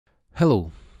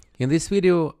Hello, in this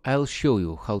video I'll show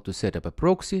you how to set up a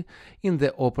proxy in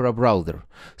the Opera browser.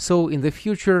 So in the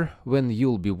future, when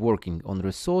you'll be working on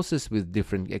resources with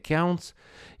different accounts,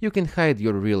 you can hide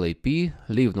your real IP,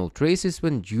 leave no traces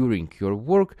when during your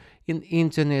work in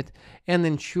internet, and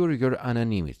ensure your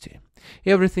anonymity.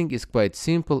 Everything is quite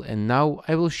simple, and now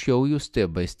I will show you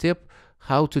step by step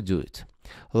how to do it.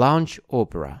 Launch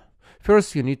Opera.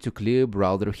 First, you need to clear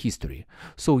browser history,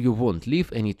 so you won't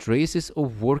leave any traces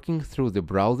of working through the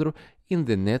browser in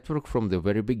the network from the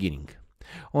very beginning.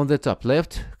 On the top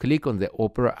left, click on the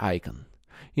Opera icon.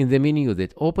 In the menu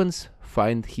that opens,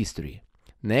 find History.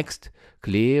 Next,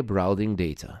 clear browsing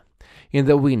data. In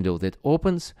the window that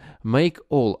opens, make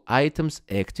all items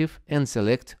active and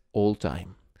select All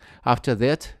Time. After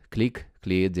that, click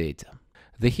Clear Data.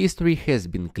 The history has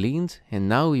been cleaned, and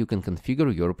now you can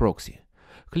configure your proxy.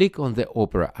 Click on the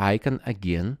Opera icon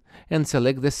again and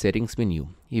select the Settings menu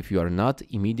if you are not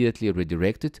immediately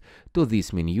redirected to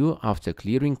this menu after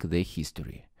clearing the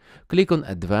history. Click on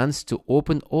Advanced to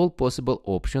open all possible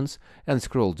options and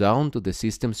scroll down to the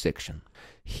System section.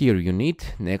 Here you need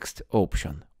next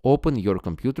option. Open your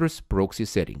computer's proxy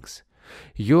settings.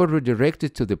 You're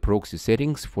redirected to the proxy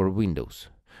settings for Windows.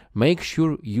 Make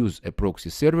sure Use a proxy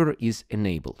server is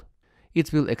enabled.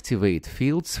 It will activate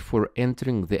fields for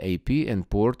entering the IP and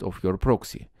port of your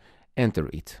proxy. Enter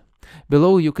it.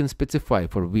 Below you can specify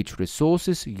for which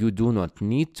resources you do not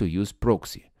need to use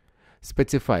proxy.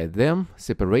 Specify them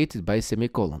separated by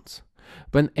semicolons.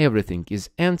 When everything is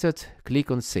entered, click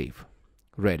on Save.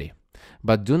 Ready.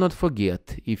 But do not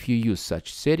forget, if you use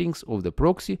such settings of the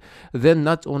proxy, then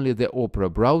not only the Opera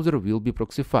browser will be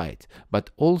proxified, but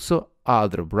also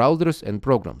other browsers and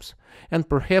programs, and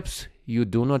perhaps you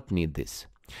do not need this.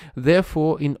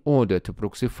 Therefore, in order to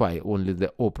proxify only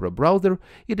the Opera browser,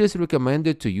 it is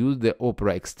recommended to use the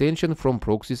Opera extension from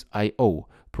Proxies.io,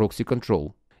 Proxy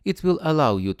Control. It will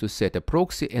allow you to set a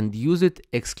proxy and use it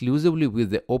exclusively with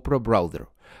the Opera browser.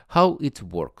 How it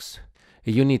works?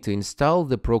 You need to install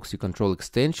the Proxy Control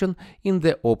extension in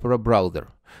the Opera browser.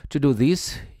 To do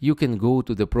this, you can go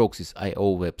to the Proxies.io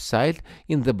website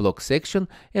in the blog section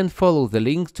and follow the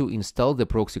link to install the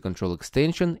Proxy Control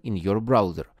extension in your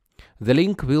browser. The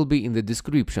link will be in the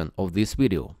description of this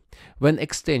video. When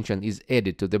extension is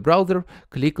added to the browser,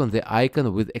 click on the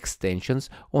icon with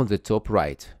extensions on the top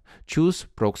right. Choose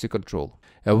Proxy Control.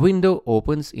 A window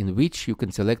opens in which you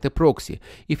can select a proxy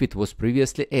if it was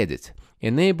previously added,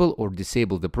 enable or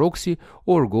disable the proxy,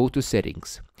 or go to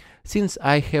Settings. Since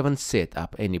I haven't set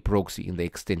up any proxy in the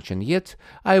extension yet,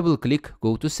 I will click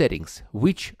Go to Settings,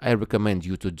 which I recommend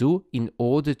you to do in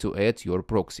order to add your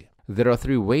proxy. There are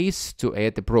three ways to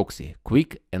add a proxy: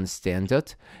 Quick and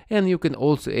Standard, and you can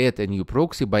also add a new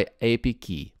proxy by API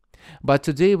key. But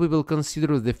today we will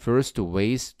consider the first two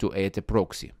ways to add a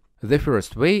proxy. The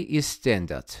first way is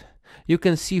Standard. You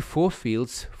can see 4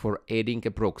 fields for adding a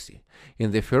proxy.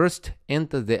 In the first,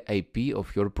 enter the IP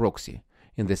of your proxy.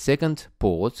 In the second,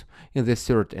 port. In the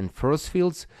third and fourth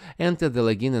fields, enter the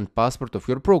login and password of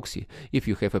your proxy if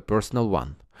you have a personal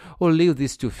one, or leave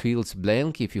these 2 fields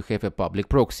blank if you have a public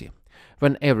proxy.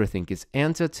 When everything is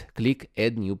entered, click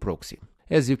Add New Proxy.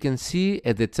 As you can see,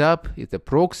 at the top is the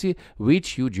proxy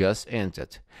which you just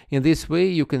entered. In this way,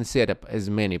 you can set up as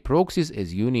many proxies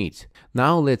as you need.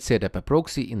 Now let's set up a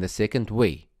proxy in the second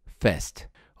way, fast.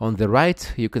 On the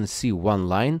right, you can see one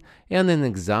line and an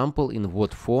example in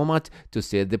what format to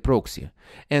set the proxy.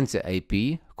 Enter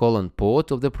IP,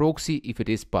 port of the proxy if it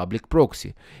is public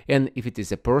proxy, and if it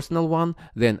is a personal one,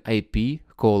 then IP,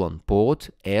 port,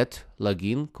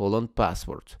 login,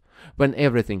 password. When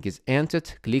everything is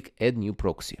entered, click Add New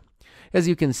Proxy. As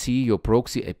you can see, your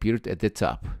proxy appeared at the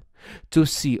top. To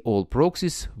see all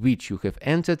proxies which you have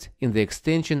entered in the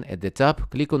extension at the top,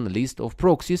 click on List of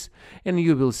Proxies and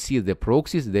you will see the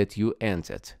proxies that you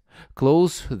entered.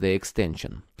 Close the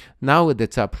extension. Now at the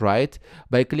top right,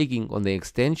 by clicking on the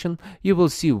extension, you will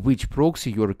see which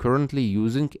proxy you are currently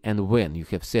using, and when you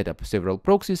have set up several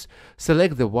proxies,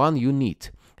 select the one you need,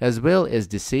 as well as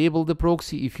disable the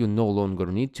proxy if you no longer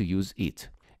need to use it.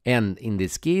 And in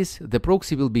this case, the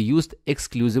proxy will be used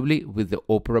exclusively with the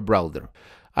Opera browser.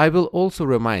 I will also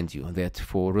remind you that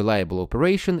for reliable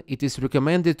operation, it is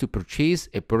recommended to purchase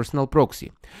a personal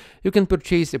proxy. You can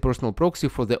purchase a personal proxy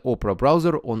for the Opera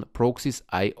browser on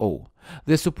Proxies.io.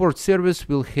 The support service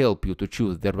will help you to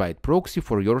choose the right proxy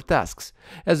for your tasks,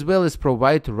 as well as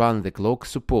provide round-the-clock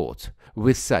support.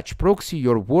 With such proxy,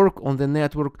 your work on the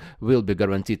network will be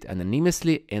guaranteed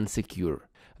anonymously and secure.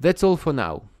 That's all for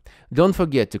now. Don't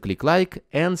forget to click like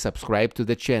and subscribe to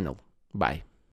the channel. Bye.